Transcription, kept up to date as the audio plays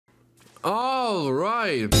All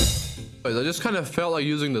right. I just kind of felt like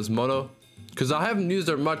using this mono because I haven't used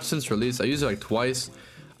her much since release. I used it like twice.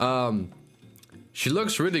 She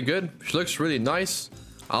looks really good. She looks really nice.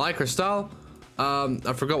 I like her style.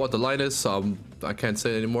 I forgot what the line is, so I can't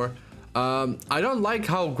say it anymore. I don't like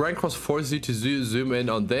how Grand Cross forces you to zoom in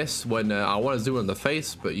on this when I want to zoom on the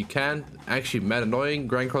face, but you can. Actually, mad annoying.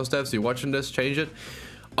 Grand Cross devs, you're watching this, change it.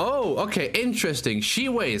 Oh, okay, interesting. She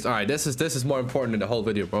weighs, all right, this is more important in the whole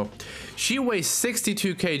video, bro. She weighs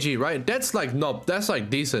 62 kg, right? That's like, no, that's like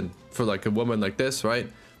decent for like a woman like this, right?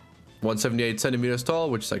 178 centimeters tall,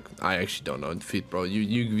 which is like, I actually don't know in feet, bro.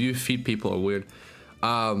 You feet people are weird.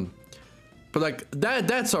 But like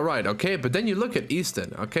that's all right, okay? But then you look at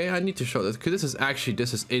Easton, okay? I need to show this because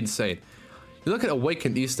this is insane. You look at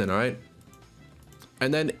Awakened Easton, all right?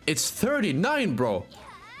 And then it's 39, bro.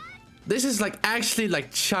 This is like actually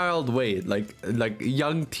like child weight, like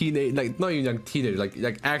young teenage, like not even young teenager,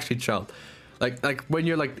 like actually child, like when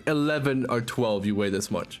you're like 11 or 12, you weigh this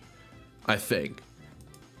much, I think,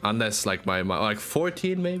 unless like my like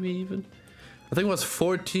 14 maybe even. I think it was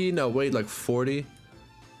 14. I weighed like 40.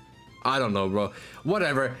 I don't know, bro.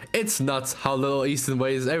 Whatever. It's nuts how little Easton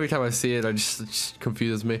weighs. Every time I see it, it just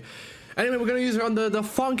confuses me. Anyway, we're gonna use her on the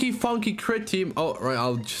funky crit team. Oh, right,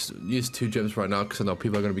 I'll just use 2 gems right now because I know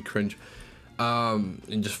people are gonna be cringe. And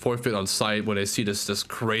just forfeit on sight when they see this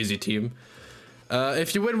crazy team.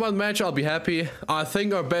 If you win one match, I'll be happy. I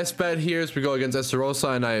think our best bet here is we go against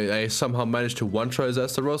Estarossa, and I somehow managed to one-try as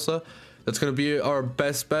Estarossa. That's gonna be our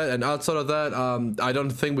best bet. And outside of that, I don't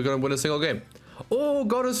think we're gonna win a single game. Oh,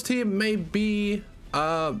 Goddess team maybe.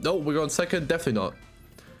 No, we're going second. Definitely not.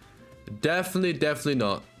 Definitely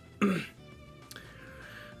not.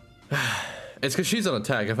 It's because she's on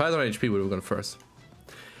attack. If I had on HP, we would have gone first.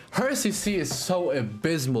 Her CC is so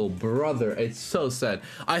abysmal, brother. It's so sad.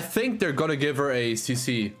 I think they're gonna give her a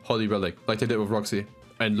CC Holy Relic like they did with Roxy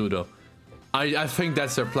and Ludo. I think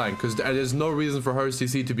that's their plan because there's no reason for her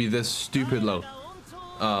CC to be this stupid low.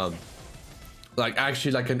 Like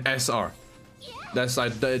actually like an SR. That's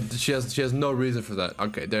like she has no reason for that.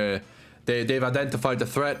 Okay, they've identified the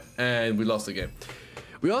threat and we lost the game.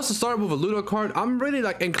 We also started with a Ludo card. I'm really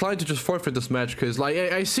like inclined to just forfeit this match because like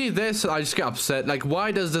I see this and I just get upset. Like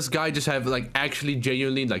why does this guy just have like actually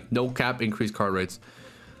genuinely like no cap increased card rates?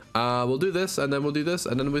 We'll do this and then we'll do this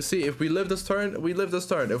and then we'll see if we live this turn. We live this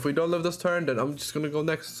turn. If we don't live this turn, then I'm just gonna go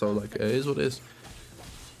next. So like it is what it is.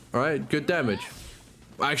 All right, good damage.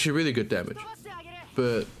 Actually, really good damage.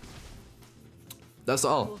 But that's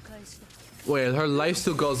all. Wait, her life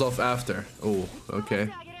still goes off after. Oh,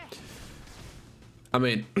 okay. I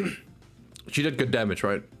mean, she did good damage,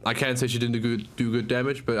 right? I can't say she didn't do good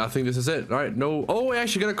damage, but I think this is it, right? No. Oh, we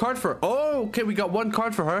actually got a card for her. Oh, okay, we got 1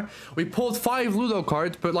 card for her. We pulled 5 Ludo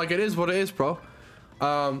cards, but like it is what it is, bro.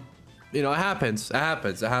 You know, it happens. It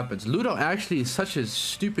happens. It happens. Ludo actually is such a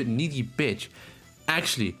stupid, needy bitch.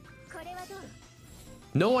 Actually,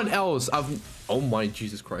 no one else. Oh my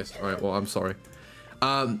Jesus Christ. All right. Well, I'm sorry.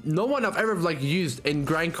 No one I've ever like used in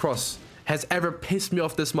Grand Cross has ever pissed me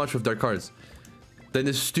off this much with their cards than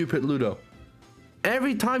this stupid Ludo.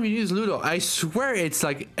 Every time you use Ludo, I swear it's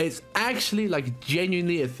actually like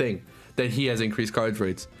genuinely a thing that he has increased card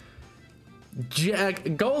rates.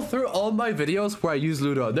 Go through all my videos where I use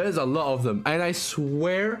Ludo. There's a lot of them, and I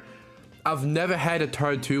swear I've never had a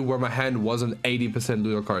turn 2 where my hand wasn't 80%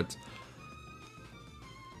 Ludo cards.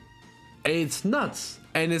 It's nuts.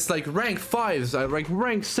 And it's like rank 5s, like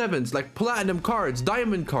rank 7s, like platinum cards,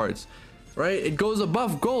 diamond cards, right? It goes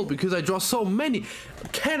above gold because I draw so many.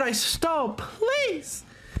 Can I stop, please?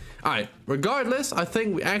 All right, regardless, I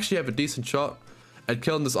think we actually have a decent shot at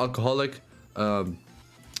killing this alcoholic by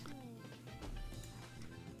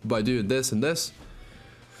doing this and this.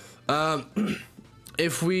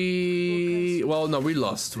 If we, well, no, we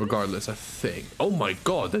lost regardless, I think. Oh my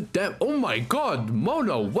god, oh my god,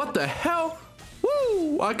 Mono, what the hell?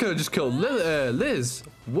 Woo! I could have just killed Liz.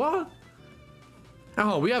 What?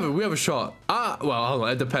 Oh, we have a shot. Well, hold on,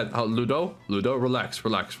 it depends. Ludo, relax.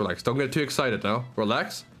 Don't get too excited now.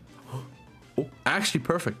 Relax. Oh, actually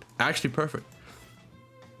perfect.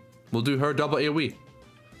 We'll do her double AoE.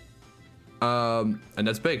 And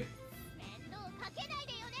that's big.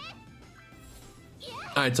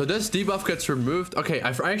 Alright, so this debuff gets removed. Okay, I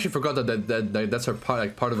actually forgot that's her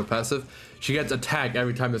part of a passive. She gets attack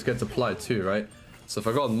every time this gets applied too, right? So if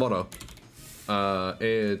I go on mono,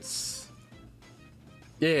 it's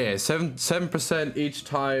yeah, 7% each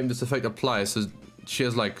time this effect applies. So she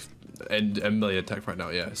has like a million attack right now.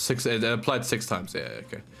 Yeah, it applied 6 times. Yeah,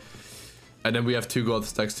 okay. And then we have 2 gold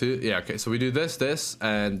stacks too. Yeah, okay. So we do this,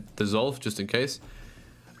 and dissolve just in case.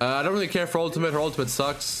 I don't really care for ultimate. Her ultimate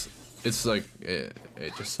sucks. It's like it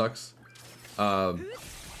just sucks.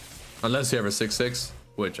 Unless you have a 6/6,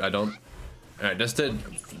 which I don't. Alright, this did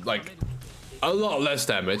like a lot less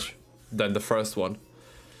damage than the first one.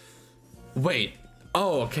 Wait.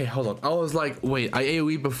 Oh, okay, hold on. I was like, wait, I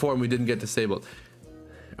AoE before and we didn't get disabled.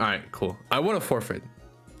 Alright, cool. I want to forfeit.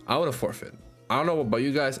 I want to forfeit. I don't know about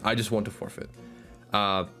you guys. I just want to forfeit.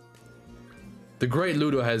 The great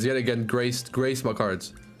Ludo has yet again graced my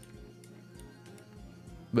cards.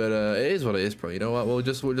 But it is what it is, bro. You know what? We'll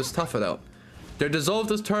just tough it out. They're dissolved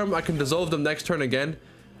this turn. I can dissolve them next turn again.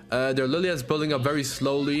 Their Lilia's building up very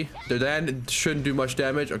slowly. Their land shouldn't do much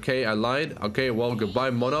damage. Okay, I lied. Okay, well, goodbye,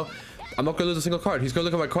 Mono. I'm not gonna lose a single card. He's gonna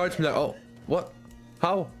look at my cards and be like, oh, what?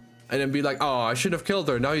 How? And then be like, oh, I shouldn't have killed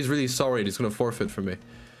her. Now he's really sorry and he's gonna forfeit for me.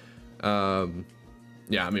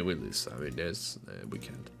 Yeah, I mean, we lose. I mean, there's we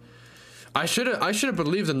can't. I should have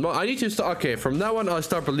believed in Mono. I need to start. Okay, from now on, I'll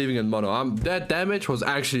start believing in Mono. That damage was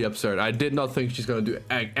actually absurd. I did not think she's gonna do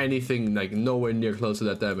anything like nowhere near close to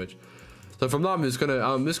that damage. So from now, I'm just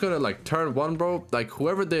gonna like turn one, bro. Like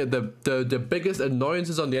whoever the biggest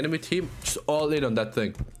annoyances on the enemy team, just all in on that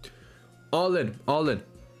thing. All in, all in.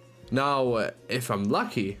 Now, if I'm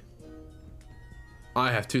lucky, I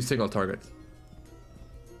have 2 single targets.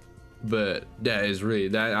 But that is really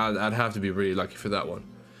that I'd have to be really lucky for that one.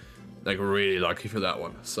 Like really lucky for that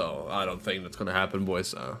one. So I don't think that's gonna happen,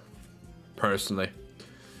 boys. Personally.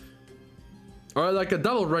 Or like a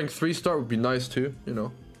double rank 3-star would be nice too. You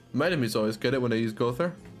know, my enemies always get it when they use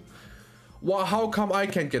Gother. Well, how come I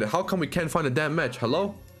can't get it? How come we can't find a damn match?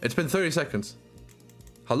 Hello? It's been 30 seconds.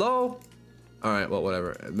 Hello? All right. Well,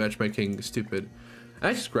 whatever. Matchmaking is stupid.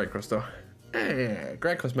 That's just Grand Cross though.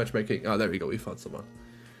 Grand Cross matchmaking. Oh, there we go. We found someone.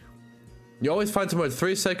 You always find someone in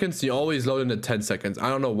 3 seconds, you always load in at 10 seconds. I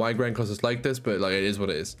don't know why Grand Cross is like this, but like it is what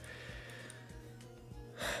it is.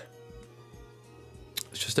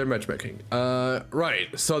 It's just their matchmaking. Right.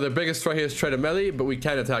 So the biggest threat here is Trader Melee, but we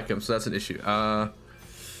can't attack him, so that's an issue.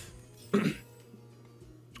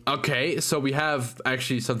 Okay, so we have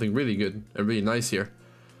actually something really good and really nice here.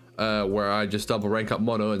 Where I just double rank up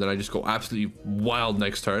Mono and then I just go absolutely wild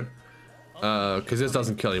next turn. Because this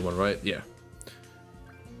doesn't kill anyone, right? Yeah.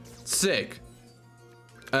 Sick.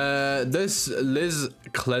 This Liz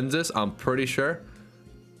cleanses, I'm pretty sure.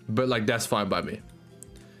 But like that's fine by me.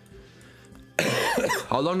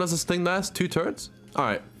 How long does this thing last? 2 turns?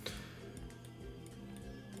 Alright.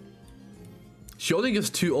 She only gives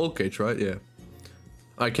 2 ult gauge, right? Yeah.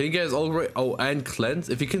 Alright, can you get his ult rate? Oh, and cleanse?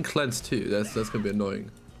 If you can cleanse too, that's gonna be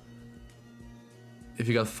annoying. If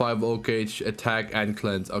you got 5 ult gauge, attack and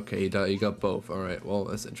cleanse. Okay, you got both. Alright, well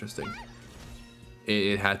that's interesting.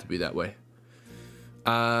 It had to be that way.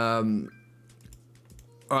 Alright,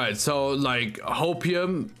 so like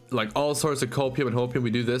hopium, like all sorts of copium and hopium,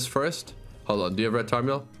 we do this first. Hold on, do you have red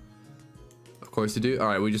Tarmiel? Of course you do.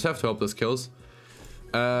 Alright, we just have to hope this kills.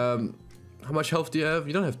 How much health do you have?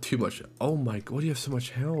 You don't have too much. Oh my god, why do you have so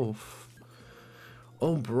much health?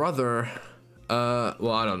 Oh brother.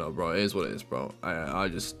 Well, I don't know, bro. It is what it is, bro. I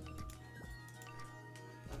just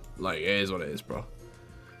like it is what it is, bro.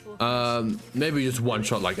 Maybe just one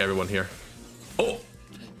shot like everyone here. Oh,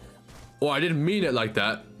 I didn't mean it like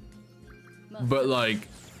that, but like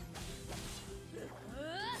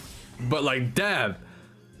damn.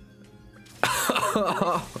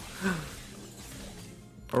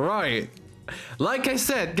 Right, like I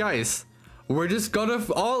said, guys, we're just gonna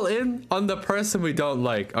all in on the person we don't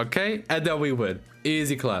like, okay, and then we win.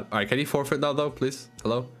 Easy clap. All right, can you forfeit now though, please?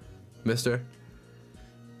 Hello, mister.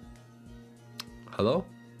 Hello.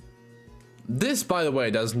 This, by the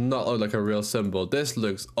way, does not look like a real symbol. This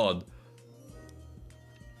looks odd.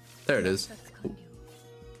 There it is.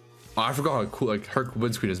 Oh, I forgot how cool, like, her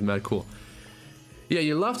windscreen is mad cool. Yeah,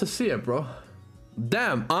 you love to see it, bro.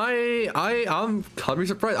 Damn, I'm kind of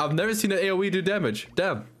surprised. I've never seen an AoE do damage.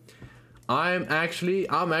 Damn. I'm actually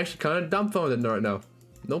kind of dumbfounded right now.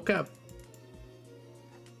 No cap.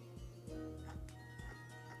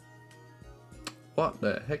 What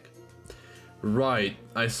the heck? Right,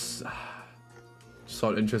 I saw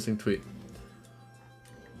an interesting tweet.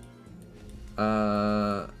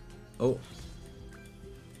 Oh.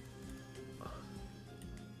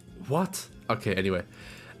 What? Okay, anyway.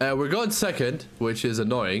 We're going second, which is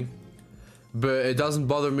annoying. But it doesn't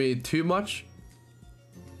bother me too much.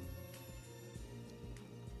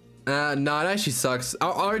 Nah, it actually sucks.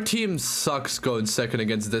 Our team sucks going second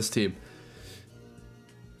against this team.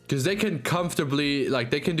 Because they can comfortably, like,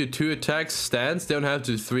 they can do 2 attacks, stance. They don't have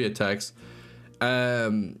to do 3 attacks.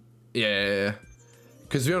 Yeah.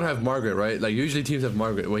 Because we don't have Margaret, right? Like, usually teams have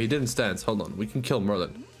Margaret. Well, he didn't stance. Hold on. We can kill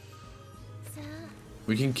Merlin.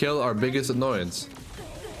 We can kill our biggest annoyance.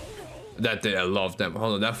 That did, I love them.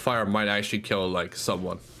 Hold on, that fire might actually kill like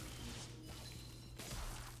someone.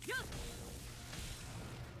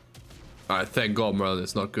 Alright, thank God Merlin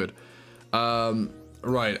is not good.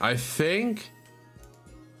 Right, I think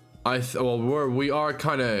well we are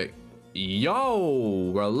kind of,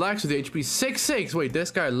 yo, relax with the HP 6-6. Wait,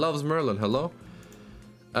 this guy loves Merlin. Hello.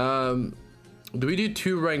 Do we do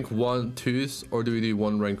 2 rank 1 2s or do we do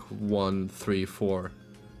 1 rank 1 3 4?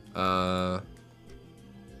 I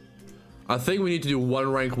think we need to do 1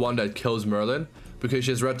 rank 1 that kills Merlin because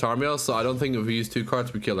she has red Tarmiel, so I don't think if we use 2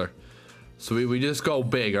 cards we kill her. So we just go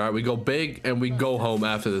big. All right, we go big and we go home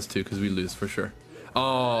after this too because we lose for sure.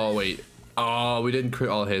 Oh wait, oh we didn't crit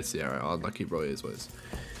all hits. Yeah, right, unlucky bro is what it is.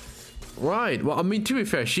 Right, well I mean to be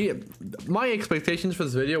fair, my expectations for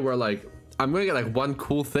this video were like, I'm gonna get like 1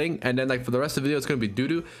 cool thing and then like for the rest of the video it's gonna be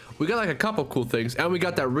doo-doo. We got like a couple cool things and we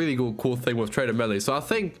got that really cool thing with Trader Melee. So I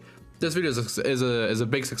think this video is a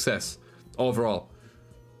big success overall.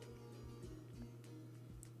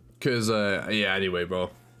 Cause yeah, anyway bro,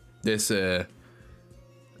 this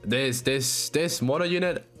mono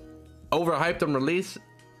unit overhyped on release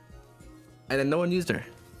and then no one used her.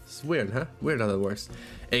 It's weird, huh? Weird how that works.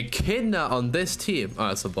 Echidna on this team. Oh,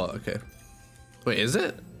 it's a bot. Okay. Wait, is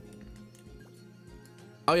it?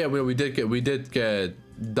 Oh yeah, we did get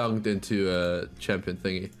dunked into a champion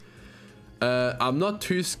thingy. I'm not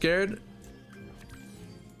too scared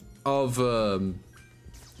of them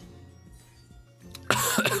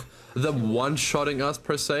one-shotting us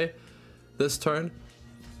per se this turn.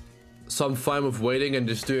 So I'm fine with waiting and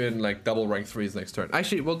just doing like double rank 3s next turn.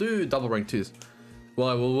 Actually, we'll do double rank 2s.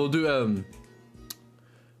 Well, we'll do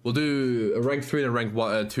a rank 3 and a rank 2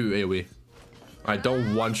 AoE. Alright,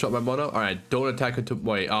 don't one-shot my mono. Alright, don't attack into...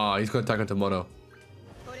 Wait, he's gonna attack into mono.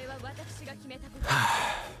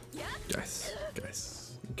 Guys.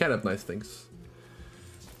 You can't have nice things.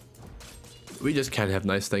 We just can't have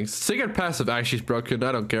nice things. Sigurd passive actually is broken.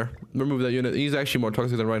 I don't care. Remove that unit. He's actually more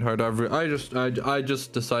toxic than Reinhardt. I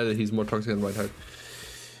just decided he's more toxic than Reinhardt.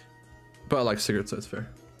 But I like Sigurd, so it's fair.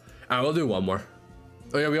 Alright, we'll do 1 more.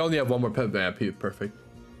 Oh yeah, we only have 1 more pet. Yeah, perfect.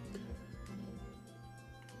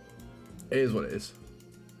 It is what it is.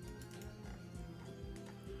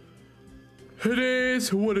 It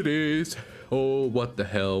is what it is. Oh, what the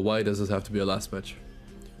hell? Why does this have to be a last match?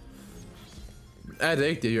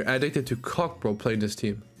 Addicted. You're addicted to cock, bro, playing this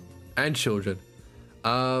team. And children.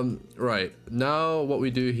 Right. Now what we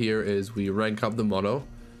do here is we rank up the mono.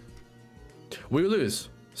 We lose.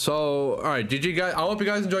 So, alright, GG guys. I hope you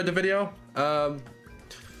guys enjoyed the video.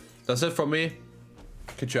 That's it from me.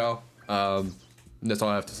 Good job. That's all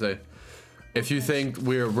I have to say. If you think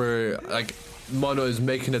we're like mono is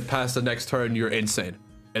making it past the next turn, you're insane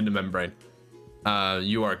in the membrane.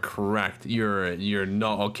 You are correct. You're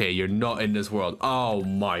not okay. You're not in this world. Oh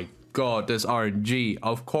my god, this RNG.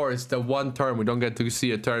 Of course, the 1 turn we don't get to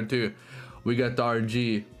see a turn 2. We got the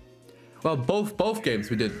RNG. Well, both games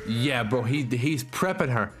we did. Yeah, bro. He's prepping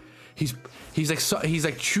her. He's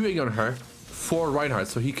like chewing on her for Reinhardt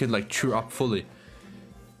so he can like chew up fully.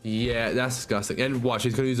 Yeah, that's disgusting. And watch,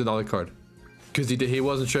 he's gonna use another card because he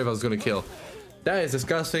wasn't sure if I was gonna kill. That is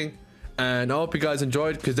disgusting. And I hope you guys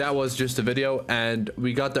enjoyed because that was just a video and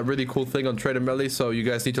we got that really cool thing on Trader Melee, so you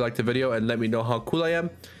guys need to like the video and let me know how cool I am.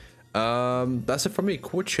 That's it from me.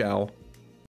 Cool, ciao.